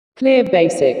Clear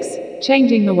basics.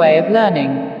 Changing the way of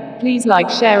learning. Please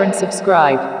like, share and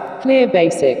subscribe. Clear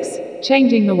basics.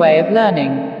 Changing the way of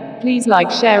learning. Please like,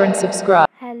 share and subscribe.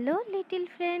 Hello little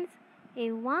friends,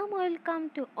 a warm welcome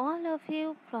to all of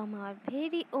you from our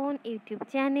very own YouTube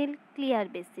channel Clear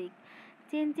Basic,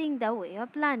 changing the way of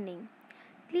learning.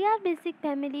 Clear Basic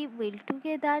family will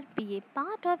together be a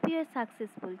part of your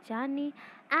successful journey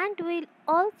and will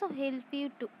also help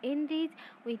you to enrich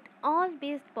with all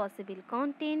best possible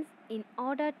contents in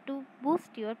order to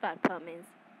boost your performance.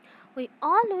 We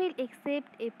all will accept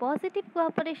a positive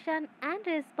cooperation and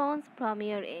response from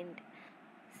your end.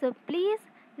 So please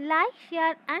like,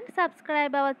 share and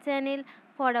subscribe our channel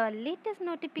for our latest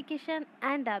notification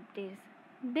and updates.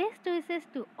 Best wishes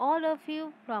to all of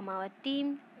you from our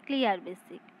team Clear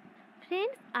Basic.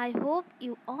 Friends, I hope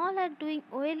you all are doing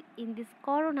well in this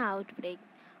corona outbreak.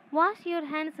 Wash your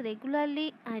hands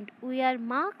regularly and wear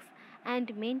masks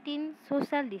and maintain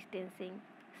social distancing.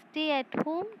 Stay at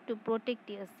home to protect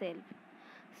yourself.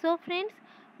 So friends,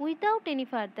 without any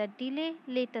further delay,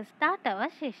 let us start our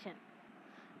session.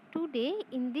 Today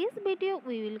in this video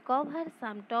we will cover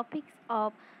some topics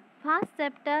of first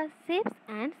chapter shapes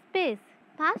and space.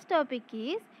 First topic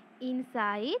is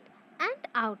inside and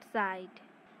outside.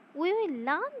 We will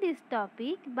learn this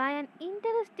topic by an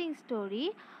interesting story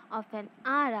of an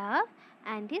Arab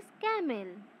and his camel.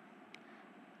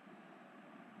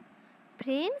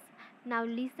 Friends, now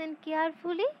listen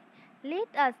carefully. Let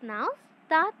us now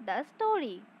start the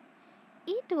story.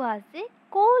 It was a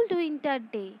cold winter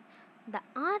day. The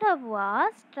Arab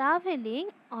was traveling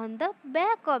on the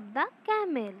back of the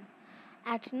camel.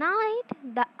 At night,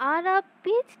 the Arab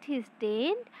pitched his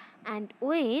tent and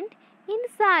went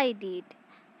inside it,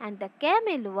 and the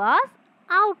camel was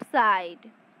outside.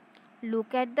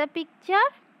 Look at the picture.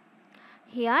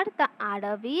 Here, the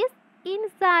Arab is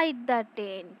inside the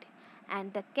tent,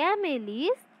 and the camel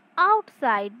is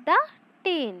outside the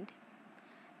tent.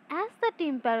 As the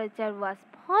temperature was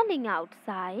falling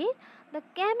outside, the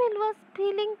camel was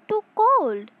feeling too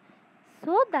cold.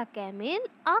 So the camel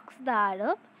asked the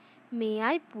Arab, "May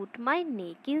I put my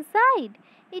neck inside?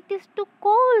 It is too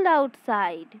cold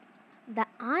outside." The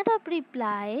Arab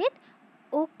replied,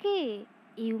 "Okay,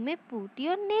 you may put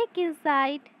your neck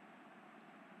inside."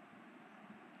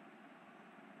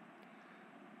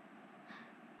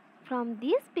 From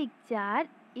this picture,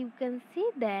 you can see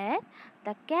that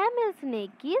the camel's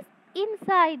neck is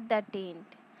inside the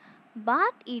tent,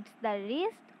 but its the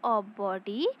rest of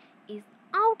body is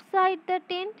outside the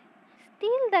tent.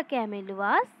 Still the camel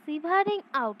was shivering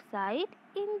outside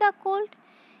in the cold.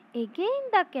 Again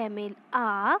the camel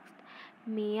asked,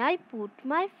 "May I put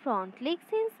my front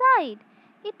legs inside?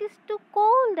 It is too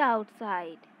cold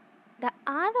outside." The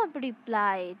Arab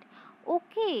replied,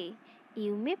 "Okay,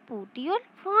 you may put your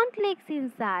front legs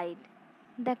inside."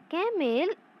 The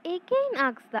camel again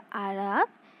asked the Arab,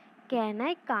 "Can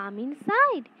I come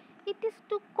inside? It is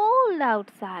too cold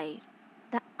outside."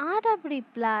 The Arab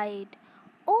replied,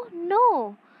 "Oh no,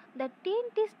 the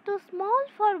tent is too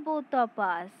small for both of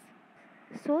us."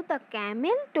 So the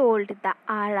camel told the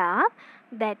Arab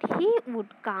that he would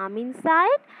come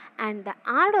inside and the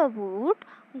Arab would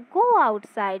go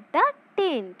outside the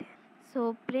tent. So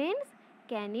friends,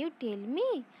 can you tell me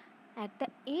at the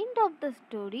end of the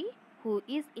story who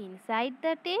is inside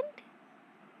the tent?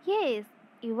 Yes,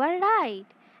 you are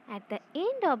right. At the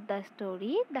end of the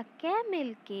story, the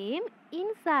camel came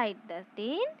inside the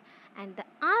tent and the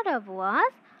Arab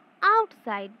was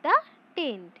outside the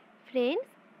tent. Friends,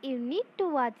 you need to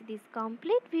watch this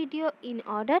complete video in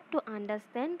order to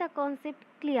understand the concept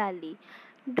clearly.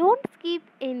 Don't skip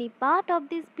any part of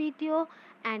this video,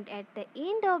 and at the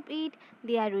end of it,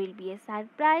 there will be a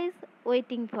surprise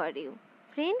waiting for you.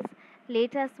 Friends,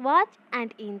 let us watch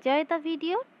and enjoy the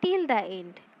video till the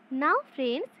end. Now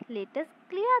friends, let us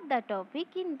clear the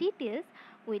topic in details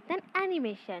with an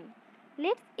animation.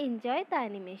 Let's enjoy the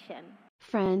animation.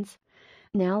 Friends,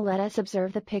 now let us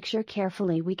observe the picture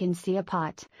carefully. We can see a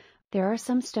pot. There are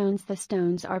some stones. The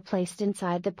stones are placed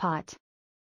inside the pot.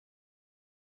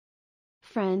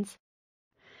 Friends,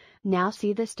 now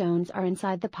see the stones are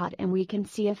inside the pot and we can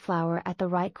see a flower at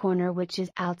the right corner which is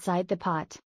outside the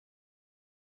pot.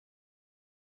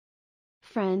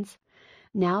 Friends,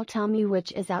 now tell me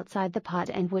which is outside the pot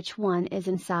and which one is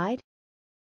inside?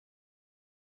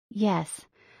 Yes,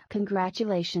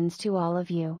 congratulations to all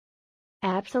of you.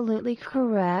 Absolutely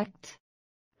correct.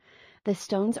 The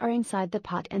stones are inside the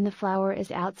pot and the flower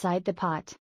is outside the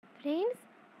pot. Friends,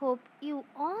 hope you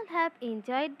all have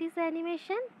enjoyed this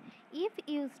animation. If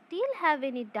you still have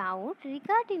any doubt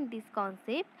regarding this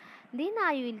concept, Then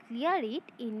I will clear it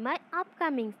in my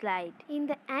upcoming slide. In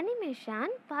the animation,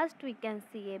 first we can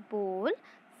see a bowl,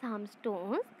 some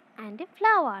stones and a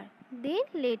flower. Then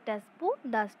let us put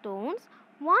the stones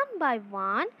one by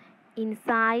one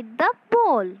inside the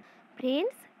bowl.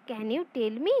 Friends, can you tell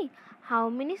me how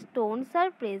many stones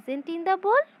are present in the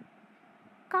bowl?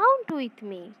 Count with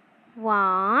me.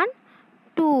 1,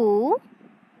 2,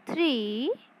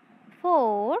 3,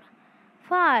 4,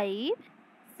 5,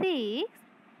 6,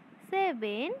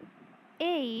 7,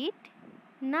 8,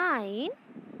 9,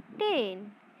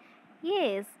 10.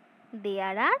 Yes,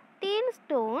 there are 10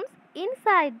 stones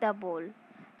inside the bowl.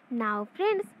 Now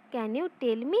friends, can you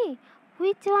tell me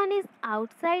which one is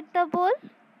outside the bowl?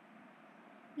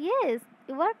 Yes,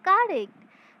 you are correct.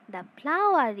 The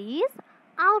flower is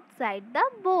outside the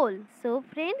bowl. So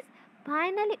friends,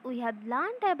 finally we have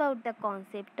learned about the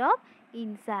concept of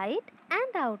inside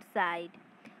and outside.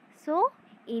 So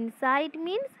inside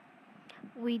means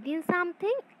within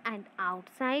something and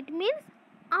outside means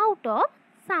out of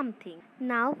something.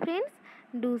 Now friends,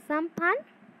 do some fun.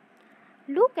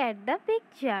 Look at the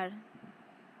picture.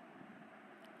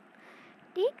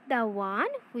 Take the one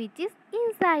which is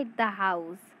inside the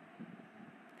house.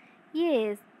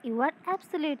 Yes, you are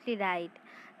absolutely right.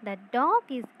 The dog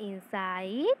is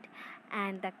inside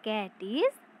and the cat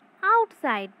is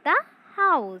outside the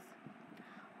house.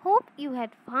 Hope you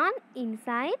had fun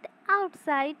inside,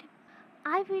 outside.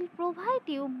 I will provide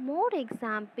you more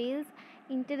examples,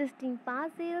 interesting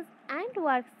puzzles and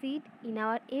worksheets in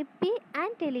our FB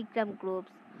and Telegram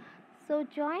groups. So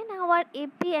join our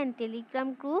FB and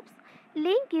Telegram groups.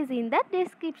 Link is in the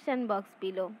description box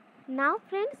below. Now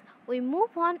friends, we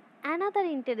move on another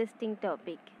interesting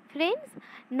topic. Friends,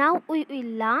 now we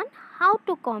will learn how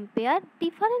to compare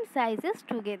different sizes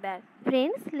together.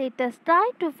 Friends, let us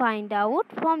try to find out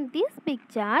from these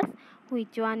pictures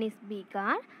which one is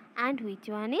bigger and which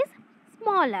one is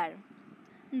smaller.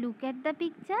 Look at the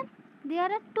picture. There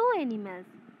are two animals.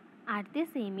 Are they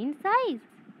same in size?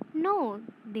 No,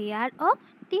 they are of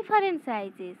different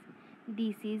sizes.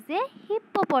 This is a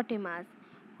hippopotamus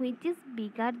which is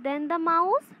bigger than the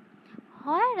mouse,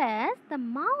 whereas the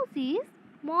mouse is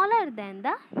smaller than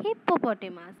the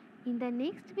hippopotamus. In the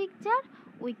next picture,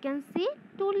 we can see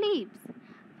two leaves.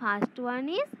 First one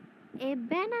is a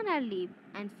banana leaf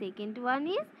and second one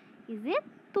is a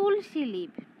tulsi leaf.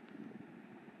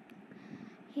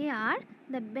 Here,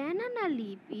 the banana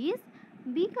leaf is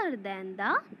bigger than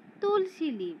the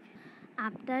tulsi leaf.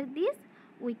 After this,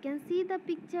 we can see the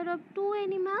picture of two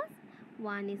animals.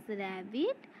 One is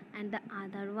rabbit and the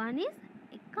other one is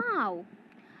a cow.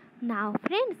 Now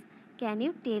friends, can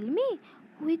you tell me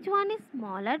which one is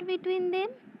smaller between them?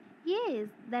 Yes,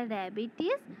 the rabbit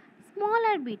is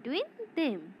smaller between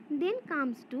them. Then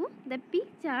comes to the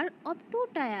picture of two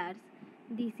tires.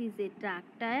 This is a truck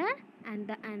tire and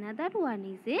the another one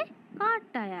is a car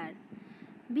tire.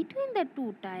 Between the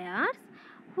two tires,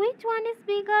 which one is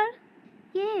bigger?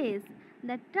 Yes,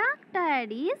 the truck tire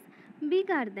is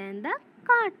bigger than the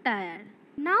car tire.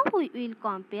 Now we will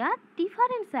compare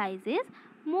different sizes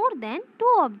more than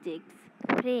two objects.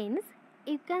 Friends,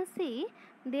 you can see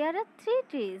there are three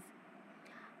trees.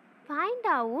 Find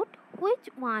out which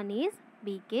one is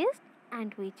biggest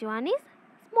and which one is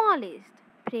smallest.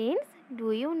 Friends,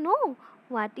 do you know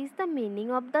what is the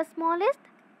meaning of the smallest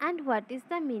and what is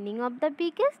the meaning of the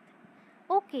biggest?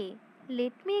 Okay,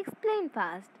 let me explain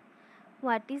first.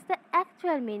 What is the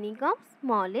actual meaning of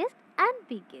smallest and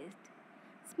biggest?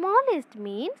 Smallest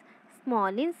means small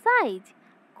in size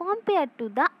compared to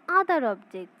the other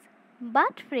objects.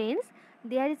 But friends,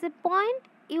 there is a point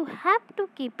you have to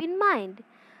keep in mind.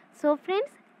 So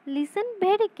friends, listen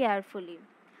very carefully.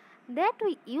 That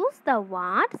we use the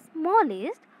word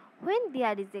smallest when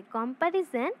there is a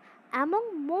comparison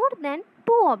among more than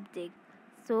two objects.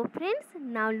 So friends,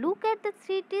 now look at the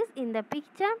three trees in the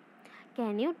picture.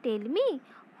 Can you tell me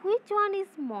which one is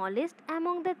smallest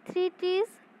among the three trees?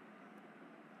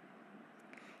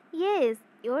 Yes,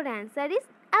 your answer is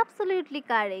absolutely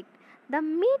correct. The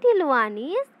middle one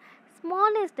is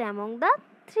smallest among the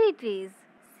three trees.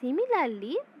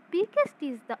 Similarly, biggest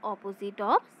is the opposite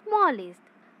of smallest.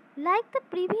 Like the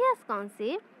previous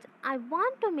concept, I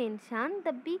want to mention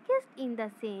the biggest in the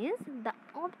sense the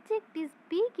object is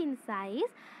big in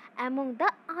size among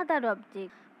the other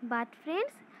objects. But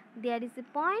friends, there is a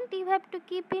point you have to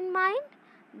keep in mind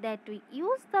that we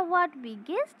use the word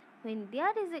biggest when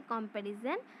there is a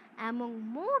comparison among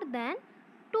more than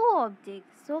two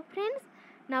objects. So friends,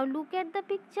 now look at the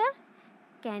picture.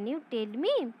 Can you tell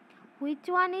me which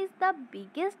one is the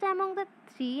biggest among the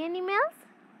three animals?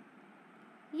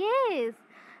 Yes,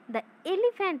 the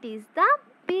elephant is the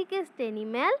biggest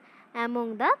animal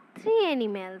among the three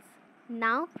animals.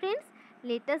 Now friends,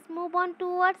 let us move on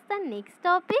towards the next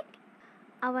topic.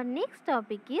 Our next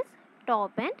topic is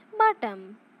top and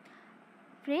bottom.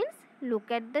 Friends, look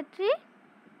at the tree.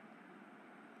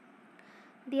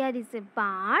 There is a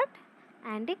bird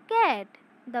and a cat.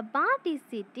 The bird is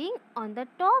sitting on the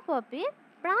top of a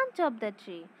branch of the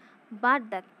tree, but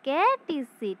the cat is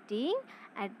sitting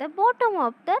at the bottom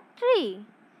of the tree.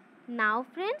 Now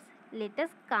friends, let us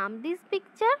calm this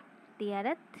picture. There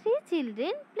are three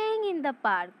children playing in the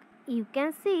park. You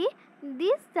can see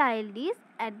this child is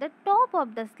at the top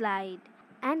of the slide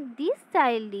and this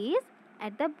child is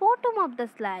at the bottom of the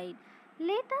slide.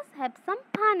 Let us have some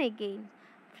fun again.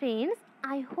 Friends,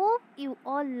 I hope you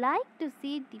all like to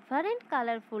see different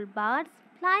colorful birds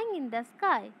flying in the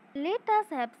sky. Let us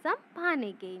have some fun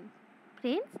again.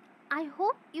 Friends, I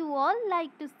hope you all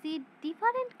like to see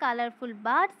different colorful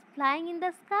birds flying in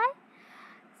the sky.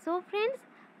 So friends,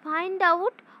 find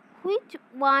out which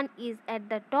one is at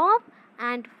the top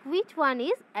and which one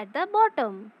is at the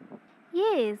bottom.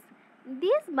 Yes,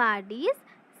 this bird is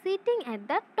sitting at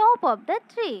the top of the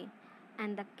tree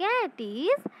and the cat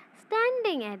is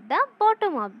standing at the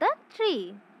bottom of the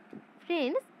tree.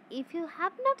 Friends, if you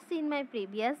have not seen my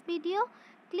previous video,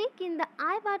 click in the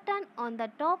I button on the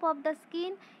top of the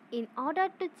screen in order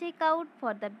to check out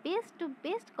for the best to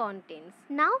best contents.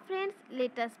 Now friends,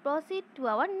 let us proceed to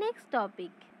our next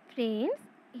topic. Friends,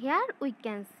 here we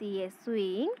can see a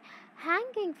swing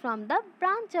hanging from the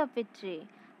branch of a tree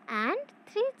and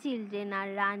three children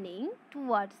are running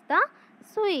towards the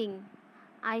swing.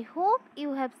 I hope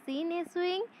you have seen a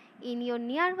swing in your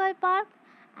nearby park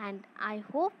and I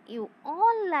hope you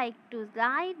all like to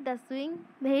ride the swing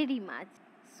very much.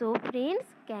 So friends,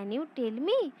 can you tell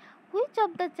me which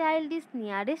of the child is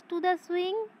nearest to the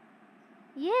swing?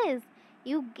 Yes,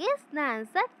 you guessed the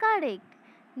answer correct.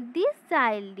 This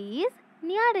child is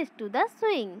nearest to the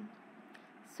swing.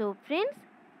 So friends,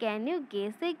 can you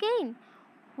guess again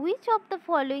which of the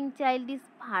following child is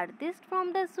farthest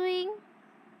from the swing?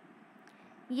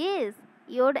 Yes,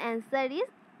 your answer is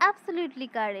absolutely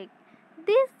correct.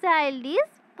 This child is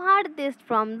farthest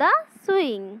from the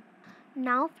swing.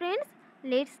 Now friends,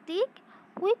 let's take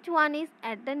which one is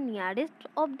at the nearest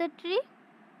of the tree.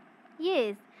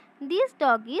 Yes, this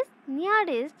dog is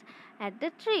nearest at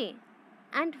the tree.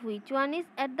 And which one is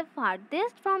at the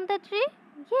farthest from the tree?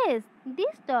 Yes,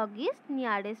 this dog is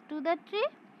nearest to the tree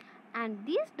and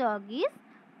this dog is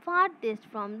farthest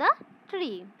from the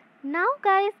tree. Now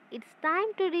guys, it's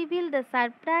time to reveal the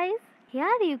surprise.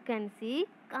 Here you can see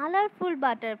colorful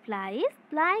butterflies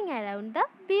flying around the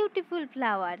beautiful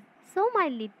flowers. So my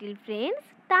little friends,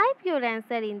 type your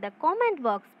answer in the comment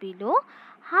box below.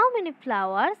 How many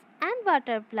flowers and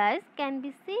butterflies can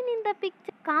be seen in the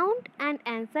picture? Count and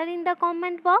answer in the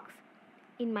comment box.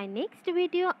 In my next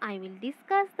video, I will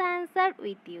discuss the answer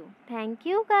with you. Thank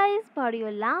you guys for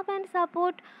your love and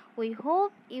support. We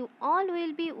hope you all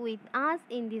will be with us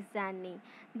in this journey.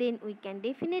 Then we can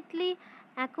definitely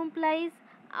accomplish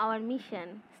our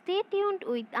mission. Stay tuned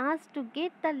with us to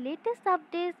get the latest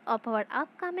updates of our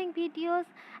upcoming videos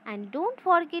and don't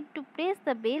forget to press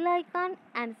the bell icon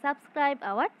and subscribe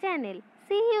our channel.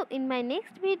 See you in my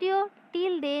next video.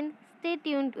 Till then, stay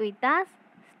tuned with us.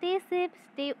 Stay safe,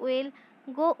 stay well.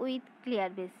 Go with Clear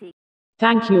Basic.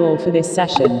 Thank you all for this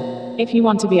session. If you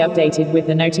want to be updated with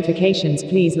the notifications,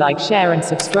 please like, share and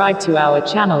subscribe to our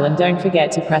channel and don't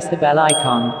forget to press the bell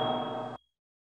icon.